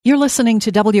You're listening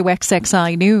to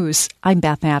WXXI News. I'm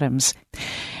Beth Adams.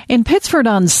 In Pittsford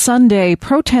on Sunday,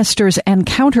 protesters and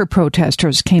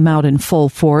counter-protesters came out in full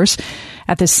force.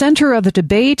 At the center of the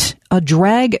debate, a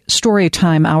drag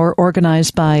storytime hour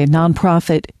organized by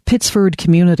nonprofit Pittsford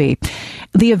Community.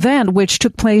 The event, which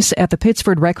took place at the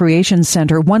Pittsford Recreation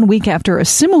Center 1 week after a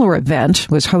similar event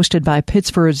was hosted by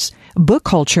Pittsford's Book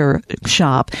Culture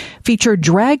Shop, featured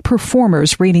drag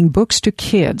performers reading books to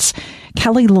kids.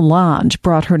 Kelly Lalonde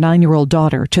brought her 9-year-old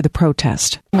daughter to the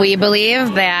protest. We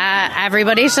believe that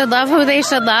everybody should love who they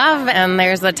should love, and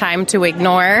there's a time to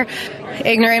ignore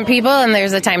ignorant people, and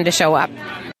there's a time to show up.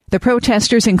 The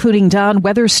protesters, including Don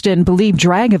Weatherston, believe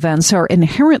drag events are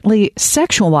inherently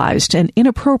sexualized and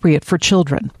inappropriate for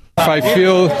children. If I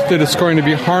feel that it's going to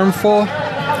be harmful,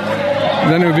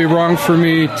 then it would be wrong for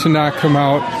me to not come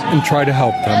out and try to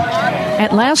help them.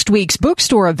 At last week's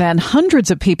bookstore event, hundreds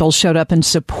of people showed up in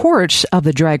support of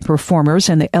the drag performers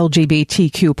and the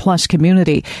LGBTQ plus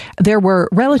community. There were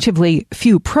relatively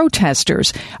few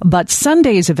protesters, but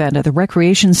Sunday's event at the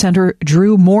Recreation Center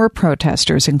drew more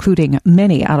protesters, including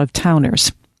many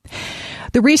out-of-towners.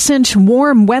 The recent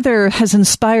warm weather has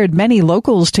inspired many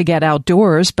locals to get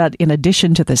outdoors, but in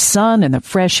addition to the sun and the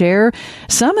fresh air,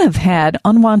 some have had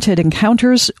unwanted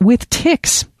encounters with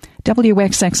ticks.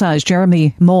 WXXI's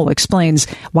Jeremy Mole explains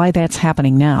why that's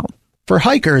happening now. For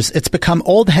hikers, it's become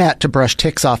old hat to brush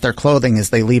ticks off their clothing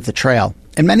as they leave the trail.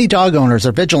 And many dog owners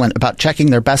are vigilant about checking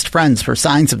their best friends for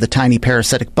signs of the tiny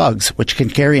parasitic bugs, which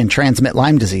can carry and transmit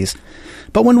Lyme disease.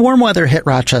 But when warm weather hit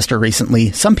Rochester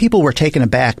recently, some people were taken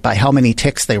aback by how many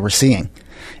ticks they were seeing.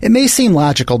 It may seem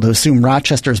logical to assume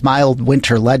Rochester's mild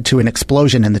winter led to an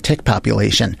explosion in the tick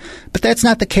population, but that's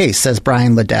not the case, says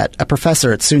Brian Ledette, a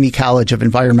professor at SUNY College of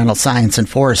Environmental Science and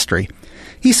Forestry.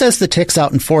 He says the ticks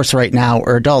out in force right now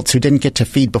are adults who didn't get to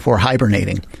feed before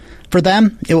hibernating. For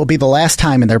them, it will be the last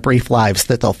time in their brief lives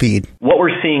that they'll feed. What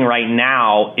we're seeing right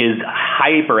now is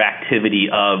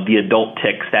hyperactivity of the adult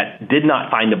ticks that did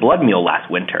not find a blood meal last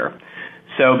winter.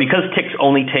 So because ticks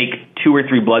only take 2 or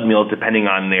 3 blood meals depending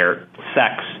on their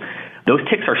sex, those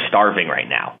ticks are starving right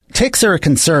now. Ticks are a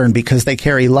concern because they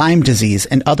carry Lyme disease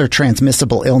and other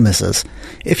transmissible illnesses.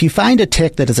 If you find a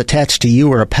tick that is attached to you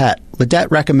or a pet,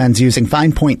 Ledette recommends using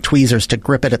fine-point tweezers to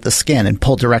grip it at the skin and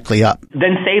pull directly up.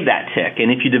 Then save that tick,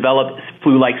 and if you develop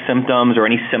flu-like symptoms or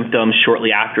any symptoms shortly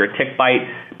after a tick bite,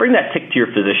 bring that tick to your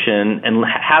physician and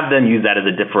have them use that as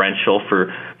a differential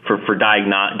for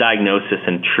diagnosis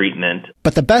and treatment.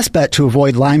 But the best bet to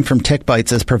avoid Lyme from tick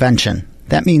bites is prevention.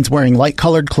 That means wearing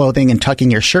light-colored clothing and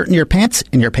tucking your shirt in your pants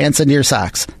and your pants into your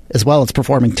socks, as well as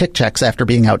performing tick checks after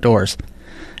being outdoors.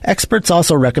 Experts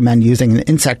also recommend using an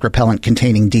insect repellent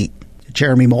containing DEET.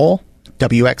 Jeremy Mole,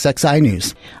 WXXI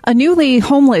News. A newly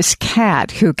homeless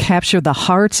cat who captured the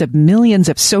hearts of millions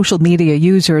of social media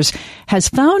users has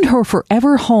found her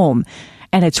forever home,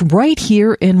 and it's right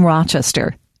here in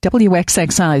Rochester.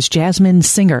 WXXI's Jasmine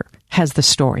Singer has the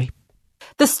story.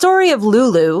 The story of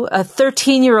Lulu, a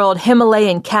 13-year-old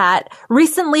Himalayan cat,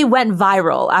 recently went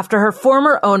viral after her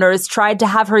former owners tried to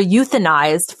have her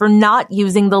euthanized for not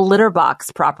using the litter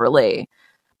box properly.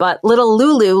 But little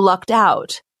Lulu lucked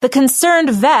out. The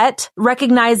concerned vet,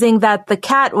 recognizing that the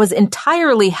cat was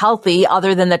entirely healthy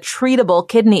other than the treatable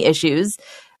kidney issues,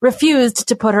 refused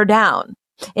to put her down.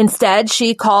 Instead,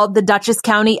 she called the Dutchess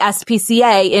County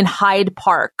SPCA in Hyde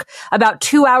Park, about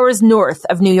 2 hours north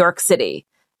of New York City.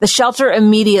 The shelter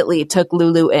immediately took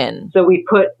Lulu in. So we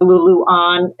put Lulu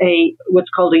on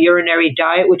what's called a urinary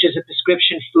diet, which is a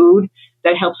prescription food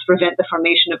that helps prevent the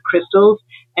formation of crystals.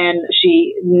 And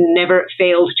she never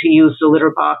failed to use the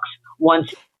litter box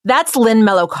once. That's Lynn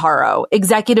Mellocaro,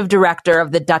 executive director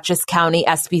of the Dutchess County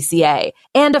SPCA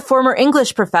and a former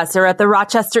English professor at the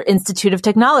Rochester Institute of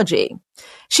Technology.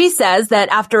 She says that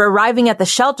after arriving at the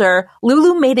shelter,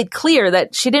 Lulu made it clear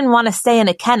that she didn't want to stay in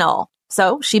a kennel.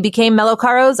 So she became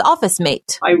Mellocaro's office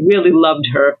mate. I really loved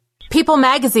her. People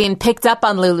magazine picked up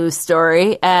on Lulu's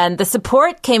story, and the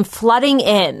support came flooding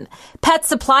in. Pet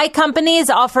supply companies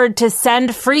offered to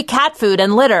send free cat food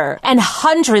and litter, and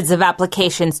hundreds of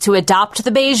applications to adopt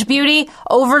the beige beauty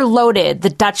overloaded the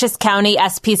Dutchess County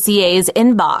SPCA's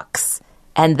inbox.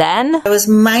 And then I was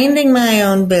minding my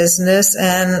own business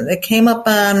and it came up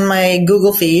on my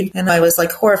Google feed and I was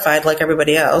horrified like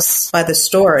everybody else by the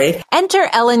story. Enter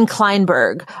Ellen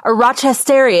Kleinberg, a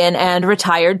Rochesterian and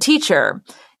retired teacher.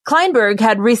 Kleinberg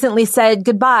had recently said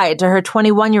goodbye to her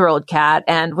 21-year-old cat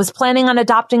and was planning on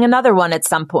adopting another one at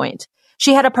some point.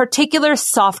 She had a particular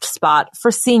soft spot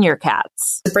for senior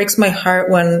cats. It breaks my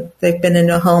heart when they've been in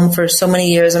a home for so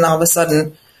many years and all of a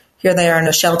sudden here they are in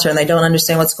a shelter and they don't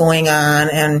understand what's going on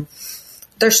and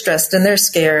they're stressed and they're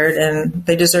scared and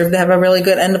they deserve to have a really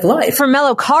good end of life. For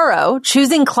Mello Caro,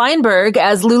 choosing Kleinberg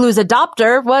as Lulu's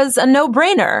adopter was a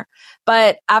no-brainer.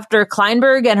 But after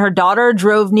Kleinberg and her daughter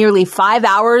drove nearly 5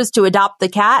 hours to adopt the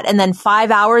cat and then 5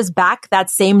 hours back that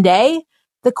same day,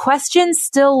 the question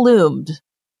still loomed.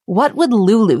 What would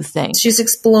Lulu think? She's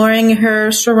exploring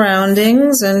her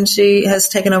surroundings and she has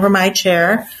taken over my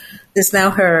chair. It's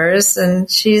now hers, and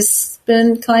she's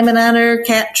been climbing on her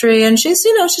cat tree, and she's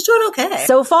doing okay.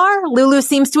 So far, Lulu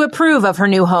seems to approve of her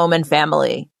new home and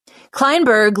family.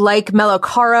 Kleinberg, like Mello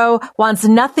Caro, wants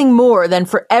nothing more than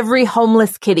for every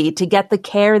homeless kitty to get the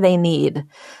care they need.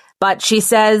 But she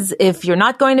says if you're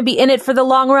not going to be in it for the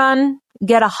long run,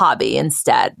 get a hobby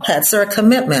instead. Pets are a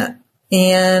commitment.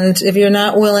 And if you're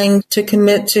not willing to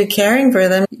commit to caring for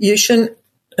them, you shouldn't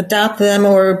adopt them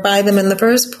or buy them in the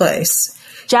first place.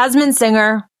 Jasmine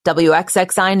Singer,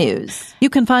 WXXI News. You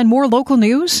can find more local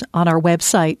news on our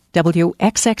website,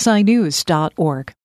 WXXInews.org.